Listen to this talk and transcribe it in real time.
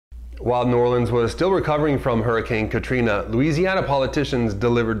While New Orleans was still recovering from Hurricane Katrina, Louisiana politicians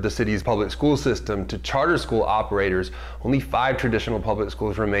delivered the city's public school system to charter school operators. Only 5 traditional public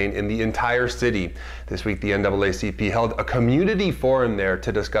schools remain in the entire city. This week, the NAACP held a community forum there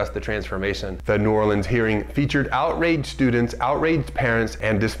to discuss the transformation. The New Orleans hearing featured outraged students, outraged parents,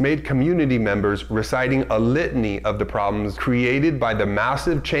 and dismayed community members reciting a litany of the problems created by the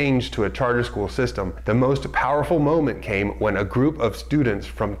massive change to a charter school system. The most powerful moment came when a group of students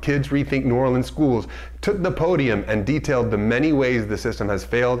from Kids Rethink New Orleans schools took the podium and detailed the many ways the system has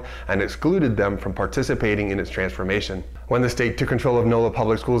failed and excluded them from participating in its transformation. When the state took control of NOLA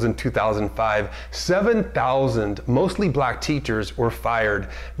public schools in 2005, 7,000 mostly black teachers were fired.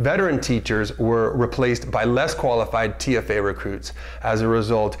 Veteran teachers were replaced by less qualified TFA recruits. As a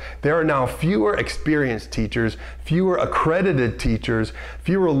result, there are now fewer experienced teachers, fewer accredited teachers,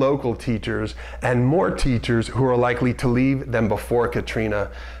 fewer local teachers, and more teachers who are likely to leave than before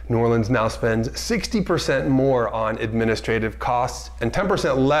Katrina. New Orleans now spends 60% more on administrative costs and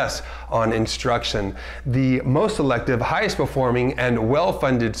 10% less on instruction. The most selective, highest performing, and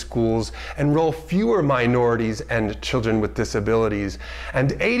well-funded schools enroll fewer minorities and children with disabilities.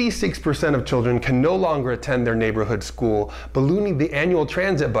 And 86% of children can no longer attend their neighborhood school, ballooning the annual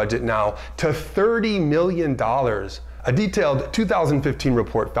transit budget now to $30 million. A detailed 2015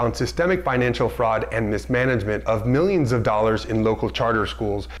 report found systemic financial fraud and mismanagement of millions of dollars in local charter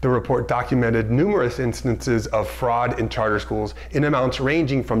schools. The report documented numerous instances of fraud in charter schools in amounts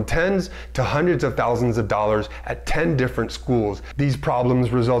ranging from tens to hundreds of thousands of dollars at 10 different schools. These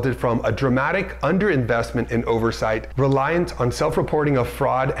problems resulted from a dramatic underinvestment in oversight, reliance on self-reporting of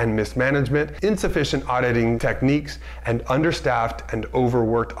fraud and mismanagement, insufficient auditing techniques, and understaffed and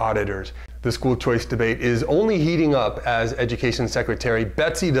overworked auditors. The school choice debate is only heating up as Education Secretary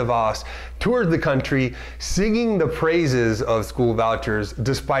Betsy DeVos toured the country singing the praises of school vouchers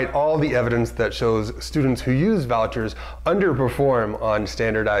despite all the evidence that shows students who use vouchers underperform on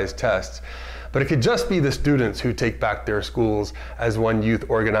standardized tests. But it could just be the students who take back their schools. As one youth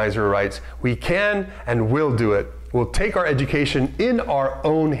organizer writes, "We can and will do it. We'll take our education in our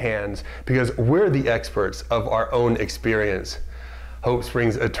own hands because we're the experts of our own experience." Hope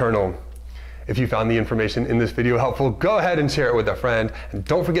springs eternal. If you found the information in this video helpful, go ahead and share it with a friend. And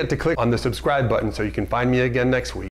don't forget to click on the subscribe button so you can find me again next week.